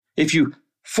If you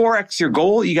 4x your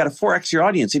goal, you got to 4x your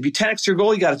audience. If you 10x your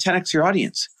goal, you got to 10x your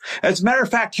audience. As a matter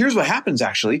of fact, here's what happens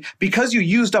actually. Because you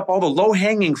used up all the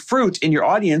low-hanging fruit in your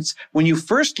audience when you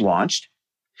first launched,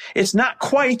 it's not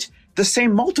quite the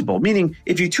same multiple. Meaning,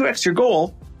 if you 2x your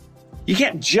goal, you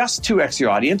can't just 2x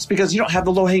your audience because you don't have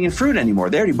the low-hanging fruit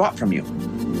anymore. They already bought from you.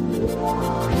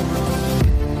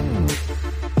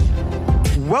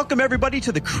 Welcome, everybody,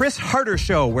 to the Chris Harder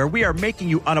Show, where we are making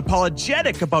you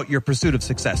unapologetic about your pursuit of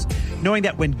success, knowing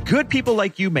that when good people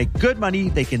like you make good money,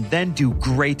 they can then do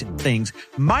great things.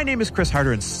 My name is Chris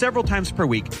Harder, and several times per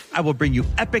week, I will bring you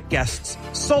epic guests,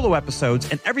 solo episodes,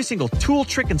 and every single tool,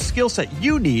 trick, and skill set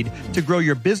you need to grow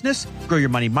your business, grow your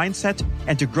money mindset,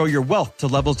 and to grow your wealth to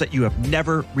levels that you have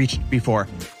never reached before.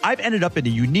 I've ended up in a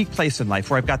unique place in life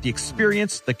where I've got the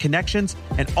experience, the connections,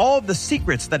 and all of the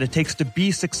secrets that it takes to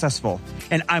be successful.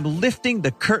 And I'm lifting the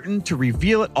curtain to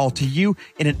reveal it all to you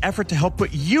in an effort to help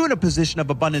put you in a position of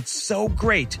abundance so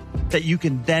great that you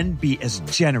can then be as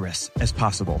generous as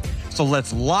possible. So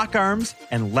let's lock arms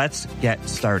and let's get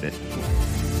started.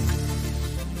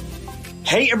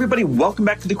 Hey, everybody. Welcome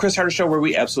back to the Chris Harder Show, where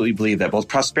we absolutely believe that both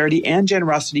prosperity and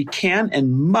generosity can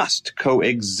and must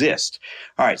coexist.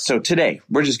 All right. So today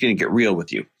we're just going to get real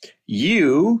with you.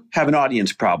 You have an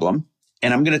audience problem,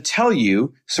 and I'm going to tell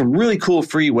you some really cool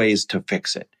free ways to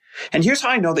fix it. And here's how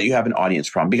I know that you have an audience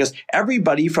problem, because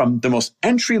everybody from the most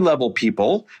entry-level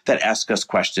people that ask us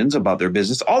questions about their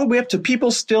business, all the way up to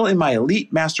people still in my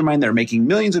elite mastermind that are making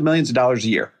millions and millions of dollars a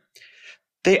year,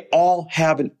 they all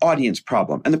have an audience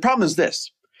problem. And the problem is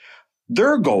this: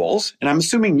 their goals, and I'm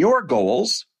assuming your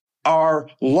goals, are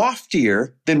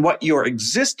loftier than what your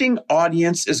existing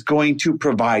audience is going to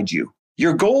provide you.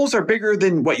 Your goals are bigger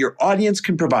than what your audience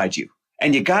can provide you.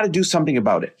 And you got to do something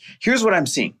about it. Here's what I'm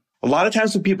seeing. A lot of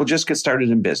times when people just get started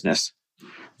in business,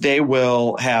 they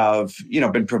will have,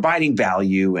 been providing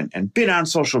value and been on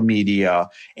social media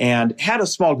and had a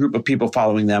small group of people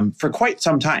following them for quite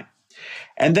some time.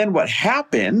 And then what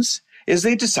happens is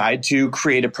they decide to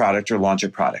create a product or launch a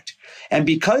product. And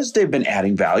because they've been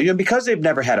adding value and because they've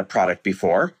never had a product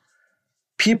before,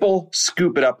 people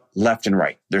scoop it up left and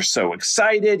right. They're so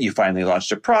excited. You finally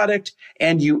launched a product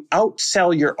and you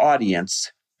outsell your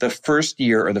audience the first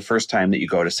year or the first time that you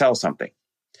go to sell something.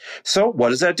 So what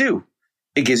does that do?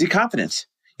 It gives you confidence.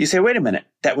 You say, wait a minute,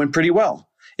 that went pretty well.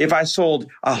 If I sold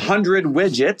 100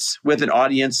 widgets with an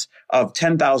audience of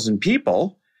 10,000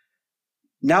 people,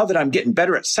 now that I'm getting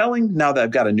better at selling, now that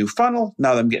I've got a new funnel,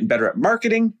 now that I'm getting better at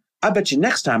marketing, I bet you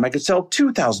next time I could sell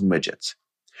 2,000 widgets.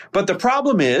 But the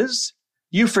problem is,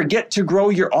 you forget to grow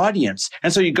your audience.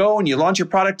 And so you go and you launch your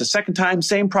product a second time,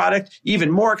 same product, even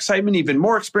more excitement, even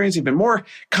more experience, even more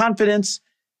confidence,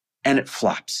 and it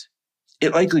flops.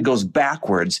 It likely goes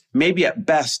backwards, maybe at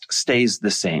best stays the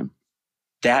same.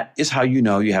 That is how you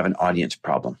know you have an audience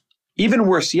problem. Even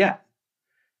worse yet,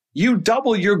 you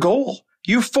double your goal.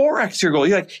 You 4x your goal.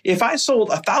 You're like, if I sold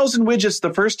 1,000 widgets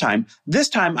the first time, this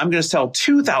time I'm going to sell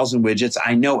 2,000 widgets.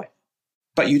 I know it.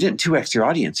 But you didn't 2x your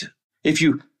audience. If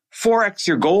you 4x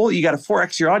your goal, you got to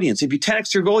 4x your audience. If you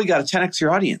 10x your goal, you got to 10x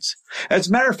your audience. As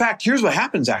a matter of fact, here's what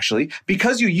happens actually.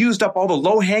 Because you used up all the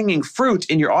low-hanging fruit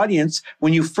in your audience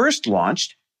when you first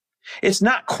launched, it's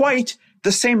not quite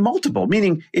the same multiple.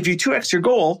 Meaning, if you 2x your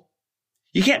goal,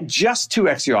 you can't just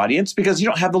 2x your audience because you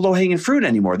don't have the low-hanging fruit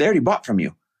anymore. They already bought from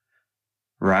you.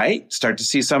 Right? Start to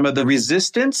see some of the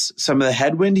resistance, some of the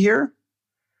headwind here.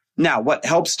 Now, what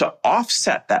helps to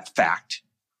offset that fact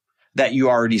that you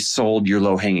already sold your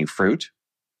low-hanging fruit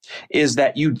is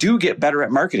that you do get better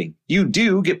at marketing. You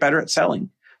do get better at selling.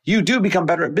 You do become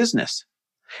better at business.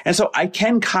 And so I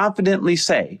can confidently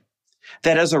say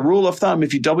that as a rule of thumb,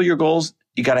 if you double your goals,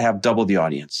 you got to have double the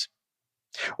audience.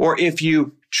 Or if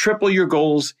you triple your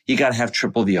goals, you got to have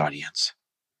triple the audience.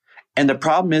 And the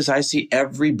problem is I see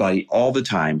everybody all the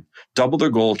time double their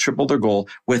goal, triple their goal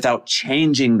without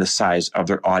changing the size of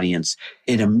their audience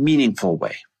in a meaningful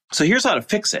way. So here's how to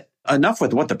fix it. Enough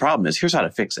with what the problem is. Here's how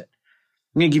to fix it.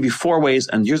 I'm going to give you 4 ways,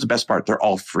 and here's the best part. They're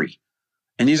all free.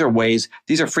 And these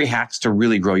are free hacks to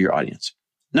really grow your audience.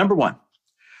 Number 1,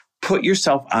 put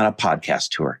yourself on a podcast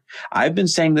tour. I've been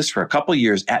saying this for a couple of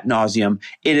years ad nauseum.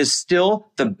 It is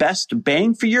still the best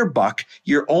bang for your buck.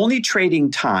 You're only trading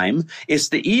time. It's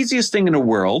the easiest thing in the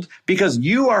world because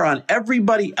you are on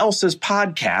everybody else's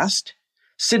podcast,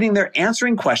 sitting there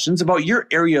answering questions about your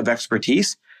area of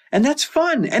expertise. And that's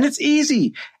fun and it's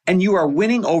easy. And you are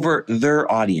winning over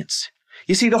their audience.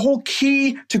 You see, the whole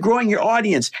key to growing your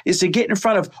audience is to get in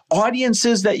front of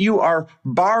audiences that you are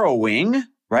borrowing,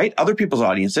 right? Other people's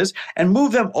audiences, and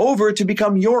move them over to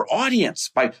become your audience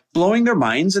by blowing their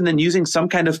minds and then using some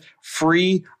kind of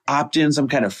free opt-in, some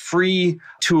kind of free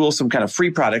tool, some kind of free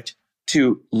product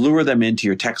to lure them into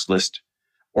your text list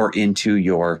or into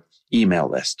your email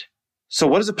list. So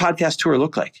what does a podcast tour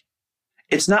look like?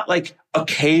 It's not like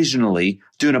occasionally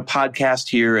doing a podcast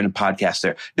here and a podcast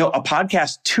there. No, a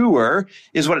podcast tour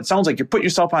is what it sounds like. You're putting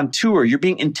yourself on tour. You're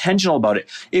being intentional about it.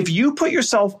 If you put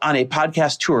yourself on a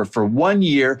podcast tour for 1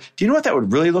 year, do you know what that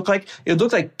would really look like? It would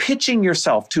look like pitching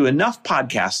yourself to enough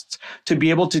podcasts to be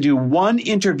able to do one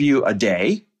interview a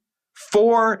day,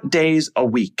 4 days a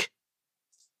week.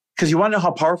 Because you want to know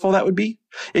how powerful that would be?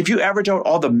 If you average out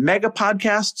all the mega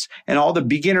podcasts and all the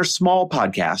beginner small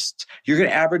podcasts, you're going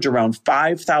to average around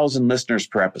 5,000 listeners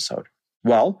per episode.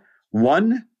 Well,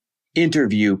 one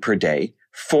interview per day,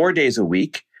 4 days a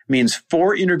week, means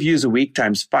 4 interviews a week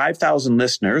times 5,000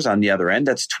 listeners on the other end.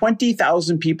 That's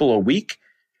 20,000 people a week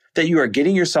that you are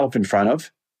getting yourself in front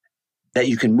of that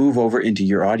you can move over into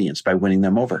your audience by winning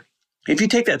them over. If you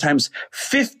take that times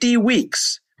 50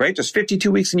 weeks, right? There's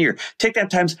 52 weeks in a year. Take that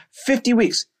times 50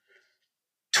 weeks.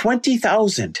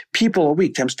 20,000 people a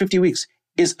week times 50 weeks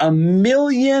is 1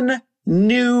 million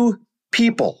new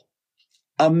people.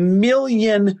 1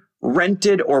 million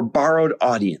rented or borrowed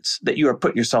audience that you are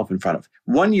putting yourself in front of.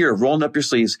 1 year of rolling up your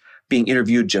sleeves, being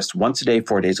interviewed just once a day,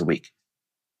 4 days a week.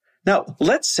 Now,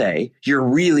 let's say you're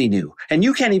really new and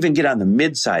you can't even get on the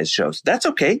mid-sized shows. That's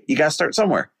okay. You got to start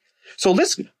somewhere. So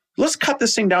let's cut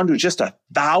this thing down to just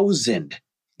 1,000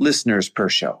 listeners per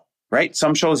show, right?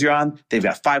 Some shows you're on, they've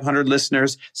got 500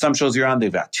 listeners. Some shows you're on,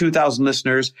 they've got 2,000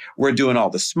 listeners. We're doing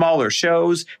all the smaller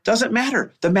shows. Doesn't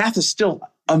matter. The math is still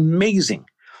amazing.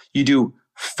 You do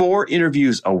 4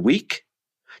 interviews a week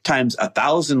times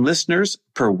 1,000 listeners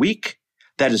per week.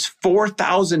 That is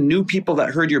 4,000 new people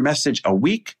that heard your message a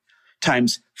week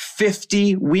times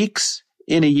 50 weeks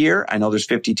in a year. I know there's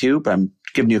 52, but I'm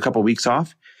giving you a couple of weeks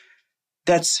off.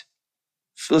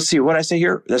 Let's see what I say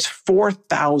here. That's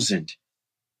 4,000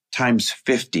 times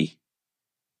 50.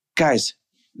 Guys,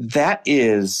 that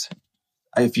is,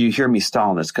 if you hear me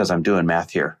stalling, it's because I'm doing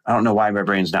math here. I don't know why my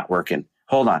brain's not working.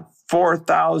 Hold on.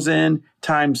 4,000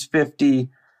 times 50,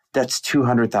 that's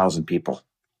 200,000 people.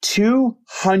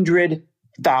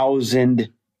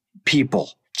 200,000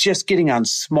 people just getting on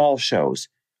small shows,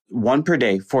 1 per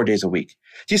day, 4 days a week.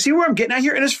 Do you see where I'm getting at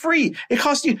here? And it's free. It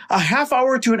costs you a half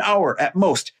hour to an hour at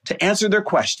most to answer their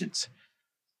questions.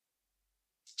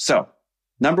 So,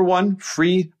 number 1,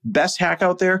 free best hack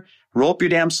out there, roll up your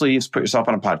damn sleeves, put yourself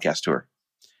on a podcast tour.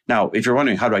 Now, if you're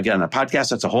wondering, how do I get on a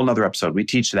podcast? That's a whole nother episode. We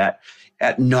teach that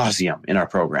ad nauseum in our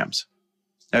programs.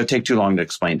 That would take too long to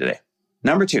explain today.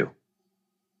 Number 2,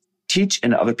 teach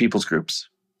in other people's groups.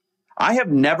 I have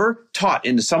never taught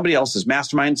into somebody else's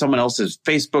mastermind, someone else's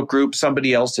Facebook group,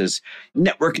 somebody else's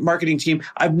network marketing team.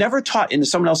 I've never taught into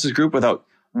someone else's group without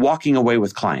walking away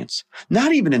with clients,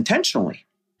 not even intentionally.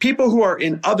 People who are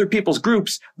in other people's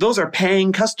groups, those are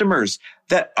paying customers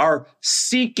that are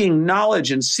seeking knowledge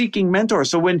and seeking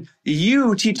mentors. So when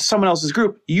you teach someone else's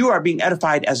group, you are being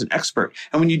edified as an expert.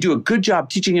 And when you do a good job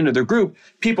teaching into their group,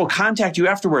 people contact you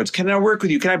afterwards. Can I work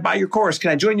with you? Can I buy your course? Can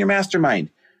I join your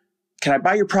mastermind? Can I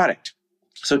buy your product?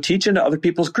 So teach into other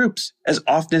people's groups as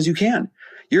often as you can.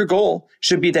 Your goal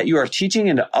should be that you are teaching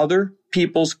into other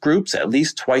people's groups at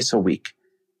least twice a week.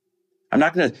 I'm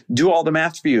not going to do all the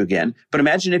math for you again, but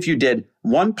imagine if you did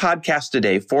 1 podcast a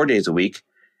day, 4 days a week,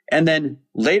 and then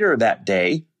later that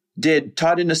day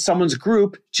taught into someone's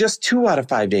group just 2 out of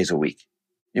 5 days a week.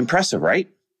 Impressive, right?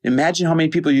 Imagine how many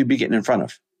people you'd be getting in front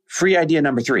of. Free idea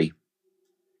number 3,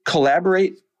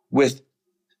 collaborate with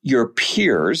your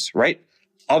peers, right?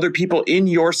 Other people in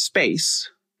your space,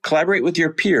 collaborate with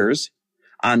your peers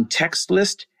on text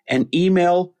list and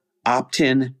email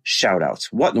opt-in shoutouts.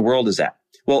 What in the world is that?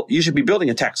 Well, you should be building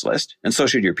a text list, and so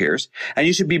should your peers. And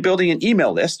you should be building an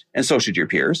email list, and so should your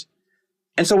peers.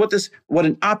 And so what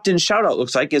an opt-in shoutout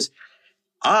looks like is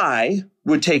I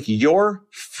would take your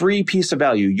free piece of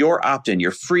value, your opt-in,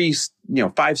 your free,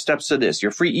 5 steps to this,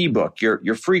 your free ebook,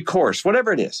 your free course,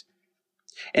 whatever it is.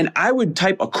 And I would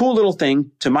type a cool little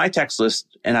thing to my text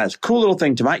list and a cool little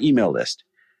thing to my email list.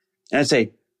 And I'd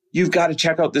say, you've got to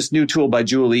check out this new tool by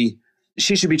Julie.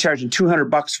 She should be charging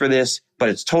 $200 for this, but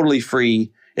it's totally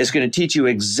free. It's going to teach you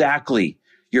exactly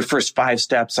your first 5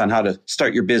 steps on how to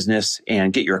start your business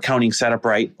and get your accounting set up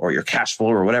right, or your cash flow,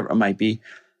 or whatever it might be.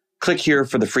 Click here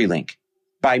for the free link.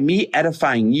 By me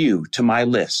edifying you to my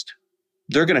list,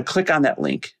 they're going to click on that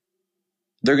link.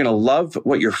 They're going to love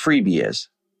what your freebie is.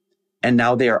 And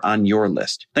now they are on your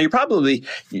list. Now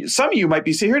some of you might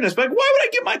be sitting here and it's like, why would I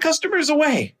give my customers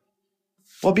away?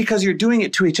 Well, because you're doing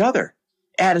it to each other.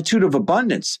 attitude of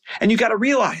abundance. And you got to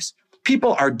realize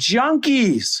people are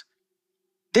junkies.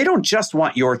 They don't just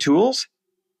want your tools.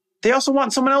 They also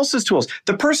want someone else's tools.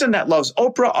 The person that loves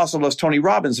Oprah also loves Tony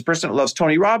Robbins. The person that loves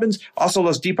Tony Robbins also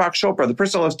loves Deepak Chopra. The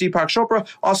person that loves Deepak Chopra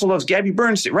also loves Gabby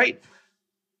Bernstein, right?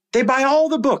 They buy all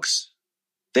the books.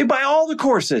 They buy all the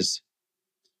courses.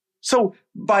 So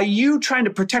by you trying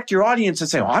to protect your audience and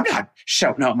say, I'm not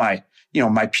shouting out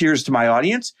my peers to my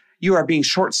audience, you are being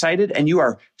short-sighted and you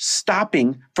are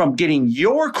stopping from getting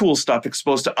your cool stuff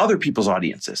exposed to other people's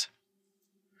audiences.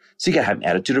 So you got to have an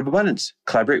attitude of abundance.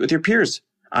 Collaborate with your peers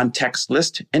on text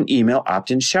list and email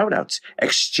opt-in shout-outs,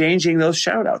 exchanging those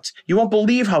shout-outs. You won't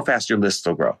believe how fast your lists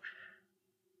will grow.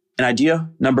 And idea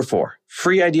number 4,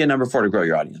 free idea number 4 to grow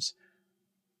your audience.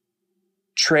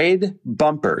 Trade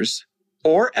bumpers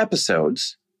or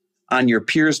episodes on your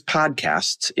peers'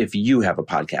 podcasts if you have a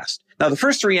podcast. Now, the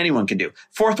first 3 anyone can do.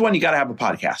 4th one, you got to have a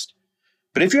podcast.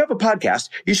 But if you have a podcast,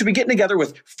 you should be getting together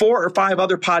with 4 or 5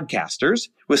 other podcasters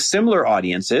with similar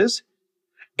audiences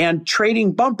and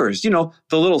trading bumpers, the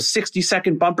little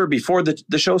 60-second bumper before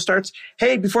the show starts.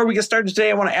 Hey, before we get started today,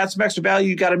 I want to add some extra value.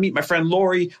 You got to meet my friend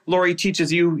Lori. Lori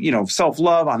teaches you,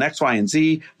 self-love on X, Y, and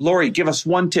Z. Lori, give us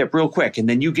one tip real quick. And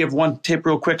then you give one tip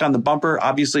real quick on the bumper.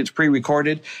 Obviously, it's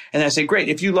pre-recorded. And I say, great.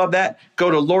 If you love that, go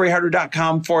to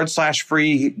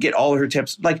loriharder.com/free, get all of her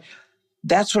tips. Like,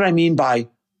 that's what I mean by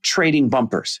trading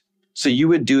bumpers. So you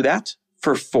would do that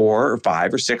for 4 or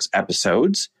 5 or 6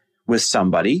 episodes with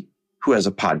somebody who has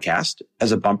a podcast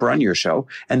as a bumper on your show,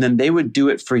 and then they would do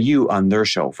it for you on their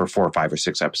show for 4 or 5 or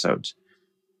 6 episodes.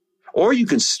 Or you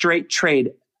can straight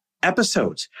trade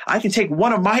episodes. I can take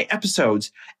one of my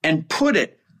episodes and put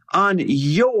it on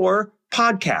your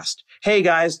podcast. Hey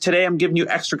guys, today I'm giving you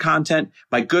extra content.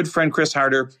 My good friend Chris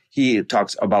Harder, he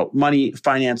talks about money,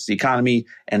 finance, the economy,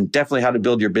 and definitely how to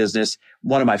build your business.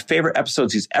 One of my favorite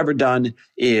episodes he's ever done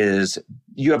is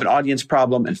you have an audience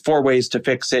problem and 4 ways to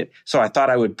fix it. So I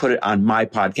thought I would put it on my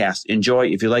podcast. Enjoy.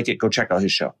 If you like it, go check out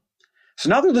his show. So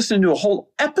now they're listening to a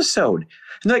whole episode.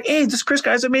 And they're like, hey, this Chris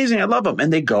guy's amazing. I love him.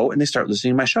 And they go and they start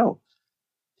listening to my show.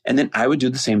 And then I would do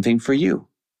the same thing for you.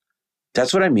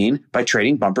 That's what I mean by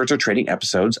trading bumpers or trading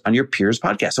episodes on your peers'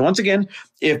 podcast. So once again,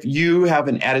 if you have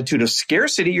an attitude of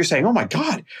scarcity, you're saying, oh my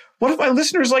God, what if my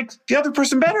listeners like the other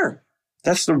person better?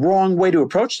 That's the wrong way to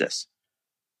approach this.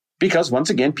 Because once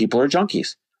again, people are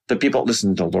junkies. The people that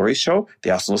listen to Lori's show, they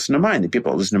also listen to mine. The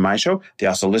people that listen to my show, they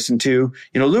also listen to,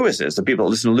 Lewis's. The people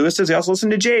that listen to Lewis's, they also listen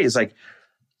to Jay's. Like,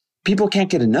 people can't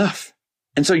get enough.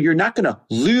 And so you're not going to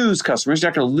lose customers. You're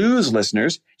not going to lose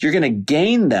listeners. You're going to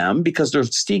gain them because they're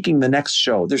seeking the next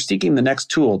show. They're seeking the next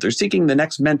tool. They're seeking the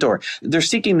next mentor. They're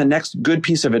seeking the next good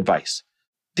piece of advice.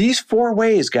 These 4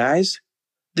 ways, guys,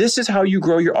 this is how you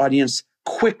grow your audience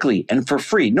quickly and for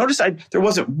free. Notice there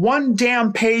wasn't one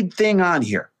damn paid thing on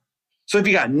here. So if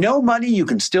you got no money, you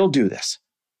can still do this.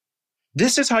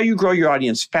 This is how you grow your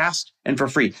audience fast and for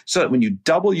free. So that when you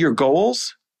double your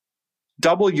goals,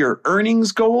 double your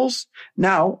earnings goals,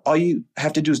 now all you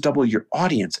have to do is double your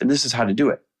audience. And this is how to do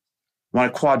it.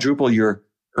 Want to quadruple your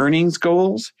earnings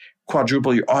goals?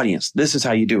 Quadruple your audience. This is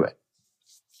how you do it.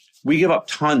 We give up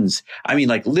tons.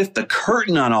 Lift the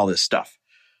curtain on all this stuff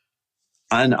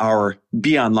on our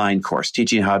Be Online course,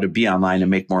 teaching how to be online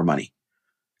and make more money.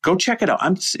 Go check it out.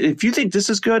 If you think this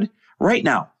is good, right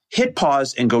now, hit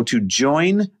pause and go to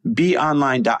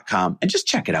joinbeonline.com and just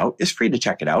check it out. It's free to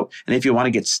check it out. And if you want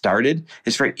to get started,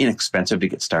 it's very inexpensive to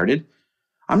get started.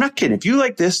 I'm not kidding. If you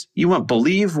like this, you won't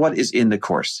believe what is in the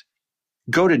course.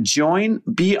 Go to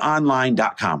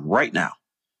joinbeonline.com right now.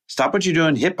 Stop what you're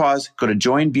doing, hit pause, go to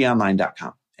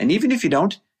joinbeonline.com. And even if you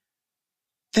don't,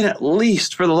 then at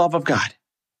least for the love of God,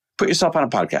 put yourself on a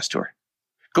podcast tour.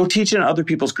 Go teach in other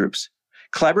people's groups.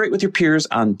 Collaborate with your peers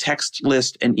on text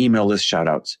list and email list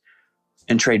shoutouts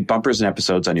and trade bumpers and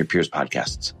episodes on your peers'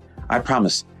 podcasts. I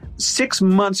promise 6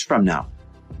 months from now,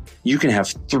 you can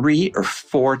have 3 or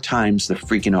 4 times the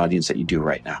freaking audience that you do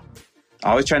right now.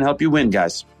 Always trying to help you win,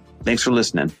 guys. Thanks for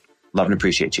listening. Love and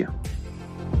appreciate you.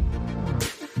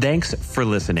 Thanks for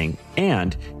listening.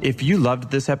 And if you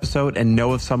loved this episode and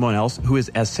know of someone else who is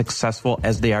as successful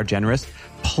as they are generous,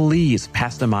 please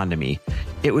pass them on to me.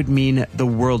 It would mean the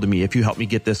world to me if you help me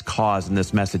get this cause and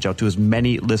this message out to as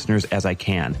many listeners as I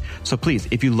can. So please,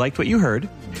 if you liked what you heard,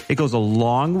 it goes a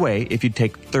long way if you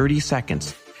take 30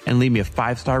 seconds and leave me a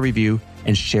 5-star review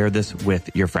and share this with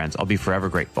your friends. I'll be forever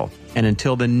grateful. And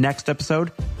until the next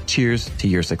episode, cheers to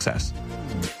your success.